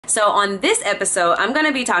So on this episode, I'm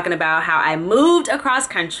gonna be talking about how I moved across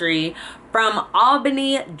country from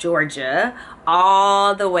Albany, Georgia,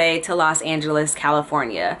 all the way to Los Angeles,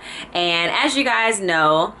 California. And as you guys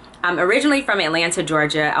know, I'm originally from Atlanta,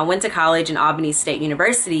 Georgia. I went to college in Albany State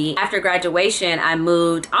University. After graduation, I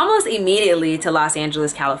moved almost immediately to Los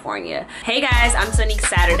Angeles, California. Hey guys, I'm Sonique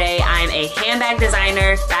Saturday. I'm a handbag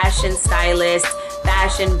designer, fashion stylist,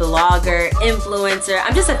 fashion blogger, influencer.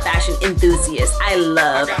 I'm just a fashion enthusiast. I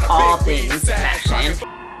love all things fashion.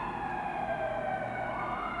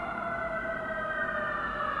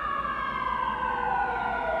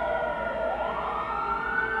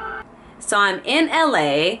 So I'm in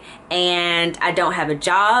LA and I don't have a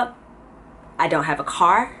job, I don't have a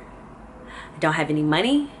car, I don't have any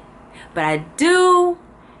money, but I do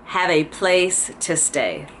have a place to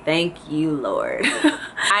stay. Thank you, Lord.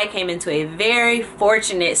 I came into a very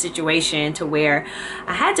fortunate situation to where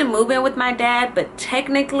I had to move in with my dad, but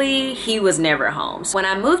technically he was never home. So when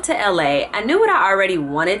I moved to LA, I knew what I already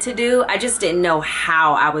wanted to do. I just didn't know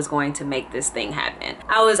how I was going to make this thing happen.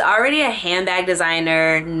 I was already a handbag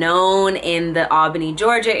designer known in the Albany,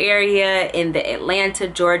 Georgia area, in the Atlanta,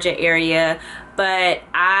 Georgia area, but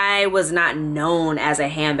I was not known as a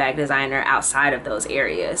handbag designer outside of those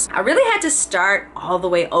areas. I really had to start all the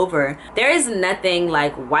way over. There is nothing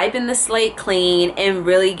like wiping the slate clean and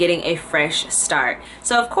really getting a fresh start.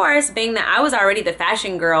 So of course, being that I was already the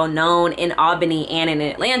fashion girl known in Albany and in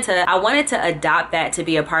Atlanta, I wanted to adopt that to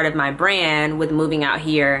be a part of my brand with moving out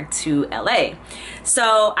here to LA.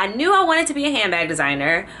 So I knew I wanted to be a handbag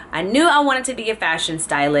designer. I knew I wanted to be a fashion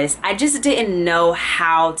stylist. I just didn't know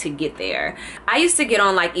how to get there. I used to get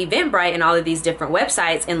on like Eventbrite and all of these different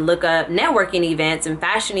websites and look up networking events and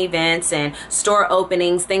fashion events and store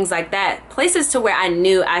openings, things like that. Places to where I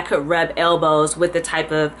knew I could rub elbows with the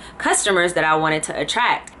type of customers that I wanted to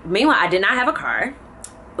attract. Meanwhile, I did not have a car.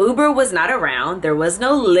 Uber was not around. There was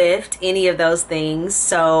no Lyft, any of those things.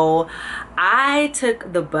 So I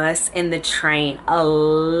took the bus and the train a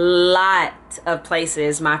lot of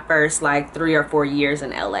places my first like 3 or 4 years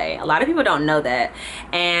in LA. A lot of people don't know that.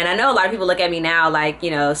 And I know a lot of people look at me now like,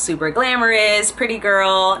 you know, super glamorous, pretty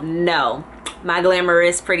girl. No, my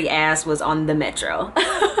glamorous, pretty ass was on the metro.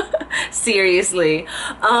 Seriously.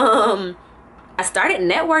 I started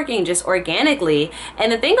networking just organically.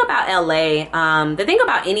 And the thing about LA, the thing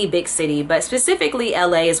about any big city, but specifically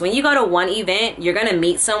LA, is when you go to one event, you're gonna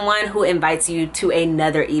meet someone who invites you to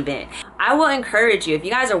another event. I will encourage you, if you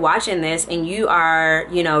guys are watching this and you are,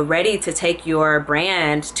 you know, ready to take your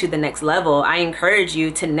brand to the next level, I encourage you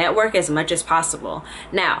to network as much as possible.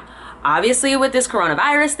 Now, obviously with this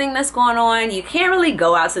coronavirus thing that's going on, you can't really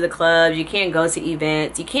go out to the clubs, you can't go to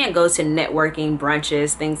events, you can't go to networking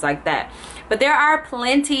brunches, things like that. But there are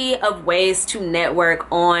plenty of ways to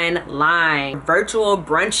network online. Virtual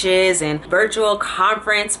brunches and virtual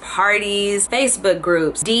conference parties, Facebook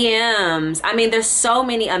groups, DMs. I mean, there's so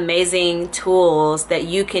many amazing tools that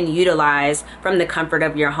you can utilize from the comfort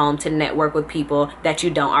of your home to network with people that you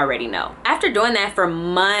don't already know. After doing that for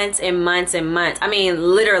months and months and months, I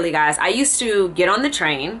mean, literally guys, I used to get on the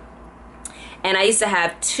train and I used to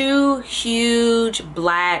have 2 huge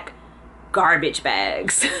black garbage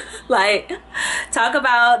bags. Like, talk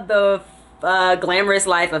about the glamorous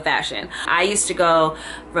life of fashion. I used to go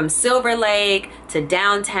from Silver Lake to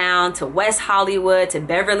downtown to West Hollywood to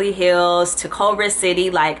Beverly Hills to Culver City.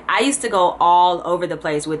 Like, I used to go all over the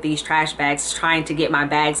place with these trash bags trying to get my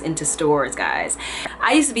bags into stores, guys.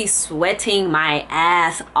 I used to be sweating my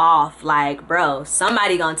ass off like, bro,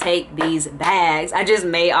 somebody gonna take these bags. I just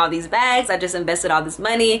made all these bags, I just invested all this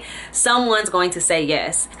money, someone's going to say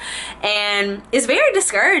yes. And it's very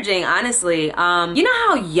discouraging, honestly. You know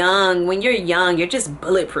how when you're young, you're just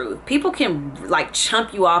bulletproof. People can like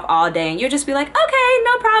chump you off all day and you'll just be like, okay,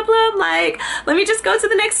 no problem, like let me just go to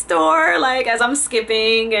the next store, like as I'm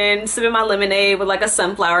skipping and sipping my lemonade with like a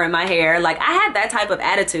sunflower in my hair. Like, I had that type of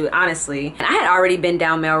attitude, honestly. And I had already been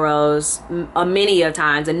down Melrose many of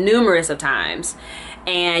times and numerous of times.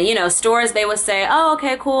 And, you know, stores, they would say, oh,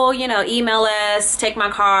 okay, cool, you know, email us, take my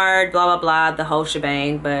card, blah, blah, blah, the whole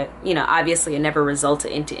shebang. But, you know, obviously it never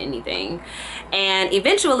resulted into anything. And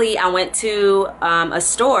eventually I went to a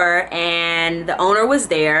store and the owner was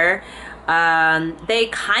there. They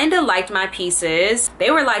kind of liked my pieces.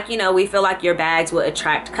 They were like, you know, we feel like your bags will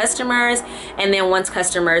attract customers, and then once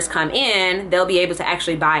customers come in, they'll be able to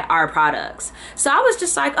actually buy our products. So I was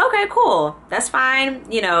just like, okay, cool, that's fine.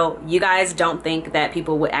 You know, you guys don't think that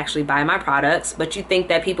people would actually buy my products, but you think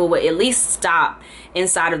that people would at least stop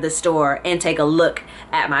inside of the store and take a look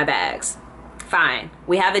at my bags. Fine,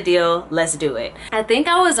 we have a deal, let's do it. I think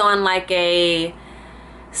I was on like a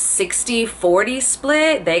 60-40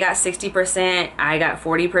 split. They got 60%, I got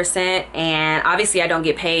 40%, and obviously I don't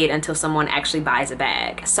get paid until someone actually buys a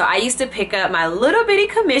bag. So I used to pick up my little bitty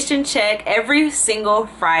commission check every single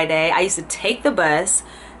Friday. I used to take the bus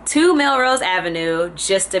to Melrose Avenue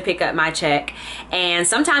just to pick up my check, and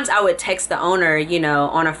sometimes I would text the owner, you know,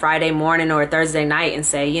 on a Friday morning or a Thursday night and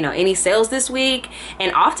say, you know, any sales this week?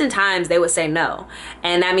 And oftentimes they would say no,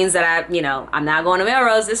 and that means that I'm not going to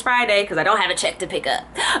Melrose this Friday because I don't have a check to pick up.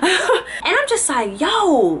 And I'm just like,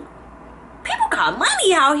 yo, people got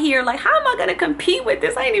money out here. Like, how am I gonna compete with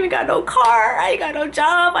this? I ain't even got no car, I ain't got no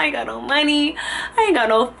job, I ain't got no money, I ain't got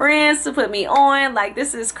no friends to put me on. Like,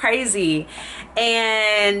 this is crazy.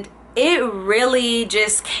 And it really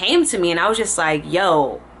just came to me, and I was just like,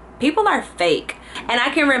 yo, people are fake. And I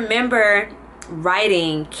can remember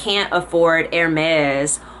writing "can't afford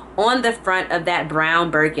Hermes" on the front of that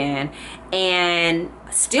brown Birkin, and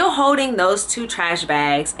still holding those 2 trash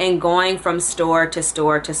bags and going from store to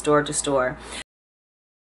store to store to store.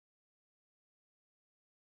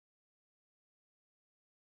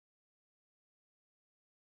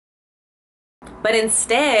 But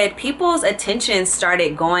instead, people's attention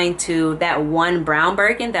started going to that one brown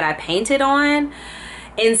Birkin that I painted on,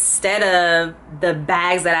 instead of the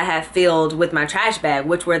bags that I had filled with my trash bag,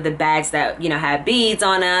 which were the bags that, you know, had beads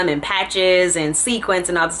on them and patches and sequins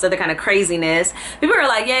and all this other kind of craziness. People were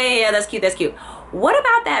like, yeah, that's cute, that's cute. What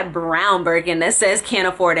about that brown Birkin that says "can't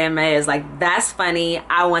afford Hermes"? Like, that's funny.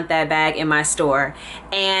 I want that bag in my store.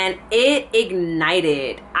 And it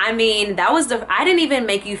ignited. I mean, I didn't even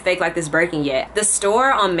make you fake like this Birkin yet. The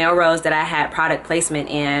store on Melrose that I had product placement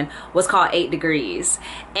in was called 8 Degrees.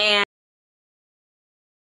 And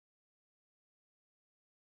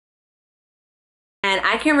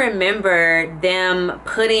I can remember them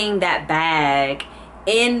putting that bag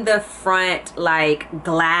in the front, like,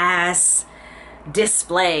 glass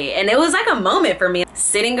display, and it was like a moment for me,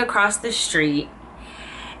 sitting across the street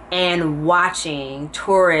and watching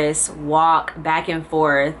tourists walk back and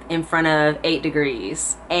forth in front of 8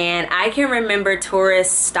 Degrees. And I can remember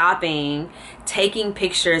tourists stopping, taking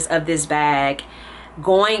pictures of this bag,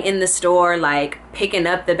 going in the store, like picking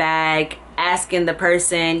up the bag, asking the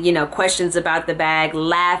person, you know, questions about the bag,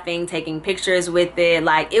 laughing, taking pictures with it.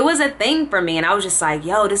 Like, it was a thing for me, and I was just like,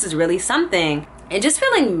 yo, this is really something. And just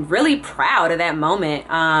feeling really proud of that moment.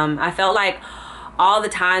 I felt like all the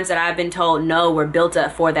times that I've been told no were built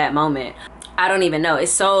up for that moment. I don't even know.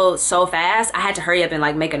 It's so fast. I had to hurry up and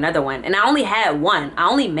like make another one. And I only had one. I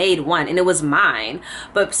only made one, and it was mine.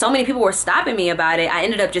 But so many people were stopping me about it. I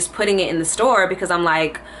ended up just putting it in the store because I'm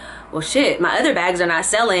like, well, shit, my other bags are not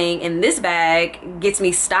selling, and this bag gets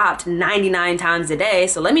me stopped 99 times a day,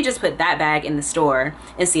 so let me just put that bag in the store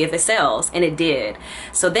and see if it sells. And it did.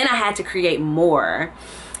 So then I had to create more.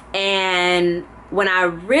 And when I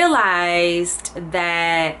realized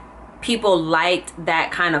that people liked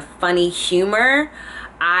that kind of funny humor,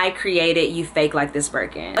 I created "You Fake Like This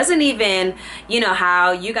Birkin." It wasn't even, you know,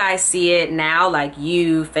 how you guys see it now, like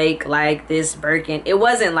 "You Fake Like This Birkin." It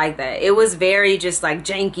wasn't like that. It was very just like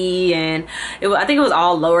janky, and I think it was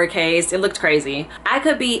all lowercase. It looked crazy. I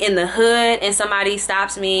could be in the hood and somebody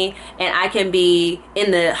stops me, and I can be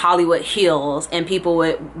in the Hollywood Hills and people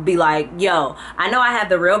would be like, yo, I know I have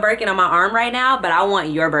the real Birkin on my arm right now, but I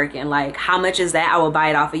want your Birkin. Like, how much is that? I will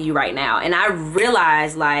buy it off of you right now. And I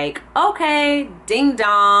realized, like, okay, ding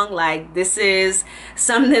dong, like, this is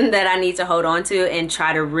something that I need to hold on to and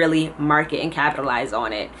try to really market and capitalize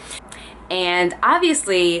on it. And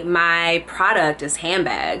obviously my product is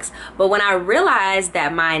handbags, but when I realized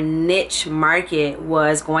that my niche market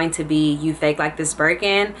was going to be "You Fake Like This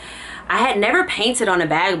Birkin," I had never painted on a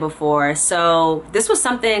bag before, so this was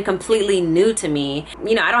something completely new to me.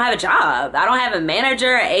 You know, I don't have a job, I don't have a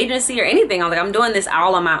manager, an agency, or anything. I'm doing this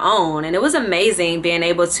all on my own, and it was amazing being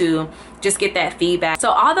able to just get that feedback.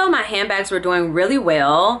 So although my handbags were doing really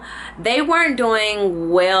well, they weren't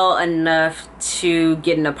doing well enough to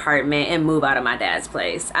get an apartment and move out of my dad's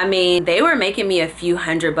place. I mean, they were making me a few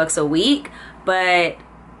 $100 a week, but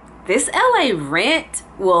this LA rent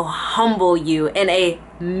will humble you in a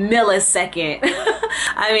millisecond.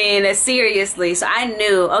 I mean, seriously. So I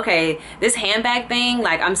knew, okay, this handbag thing,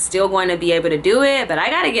 like, I'm still going to be able to do it, but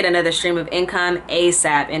I got to get another stream of income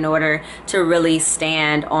ASAP in order to really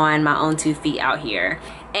stand on my own 2 feet out here.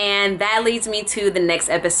 And that leads me to the next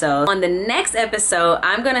episode. On the next episode,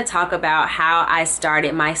 I'm gonna talk about how I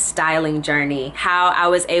started my styling journey, how I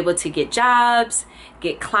was able to get jobs,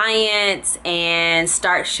 get clients, and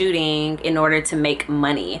start shooting in order to make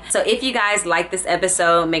money. So if you guys like this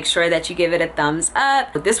episode, make sure that you give it a thumbs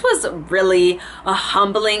up. This was really a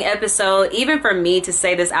humbling episode, even for me to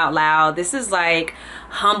say this out loud. This is like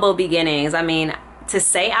humble beginnings. I mean, to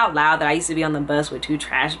say out loud that I used to be on the bus with 2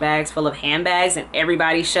 trash bags full of handbags and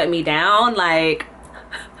everybody shut me down, like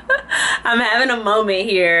I'm having a moment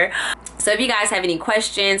here. So if you guys have any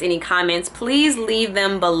questions, any comments, please leave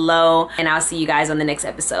them below, and I'll see you guys on the next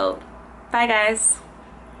episode. Bye guys.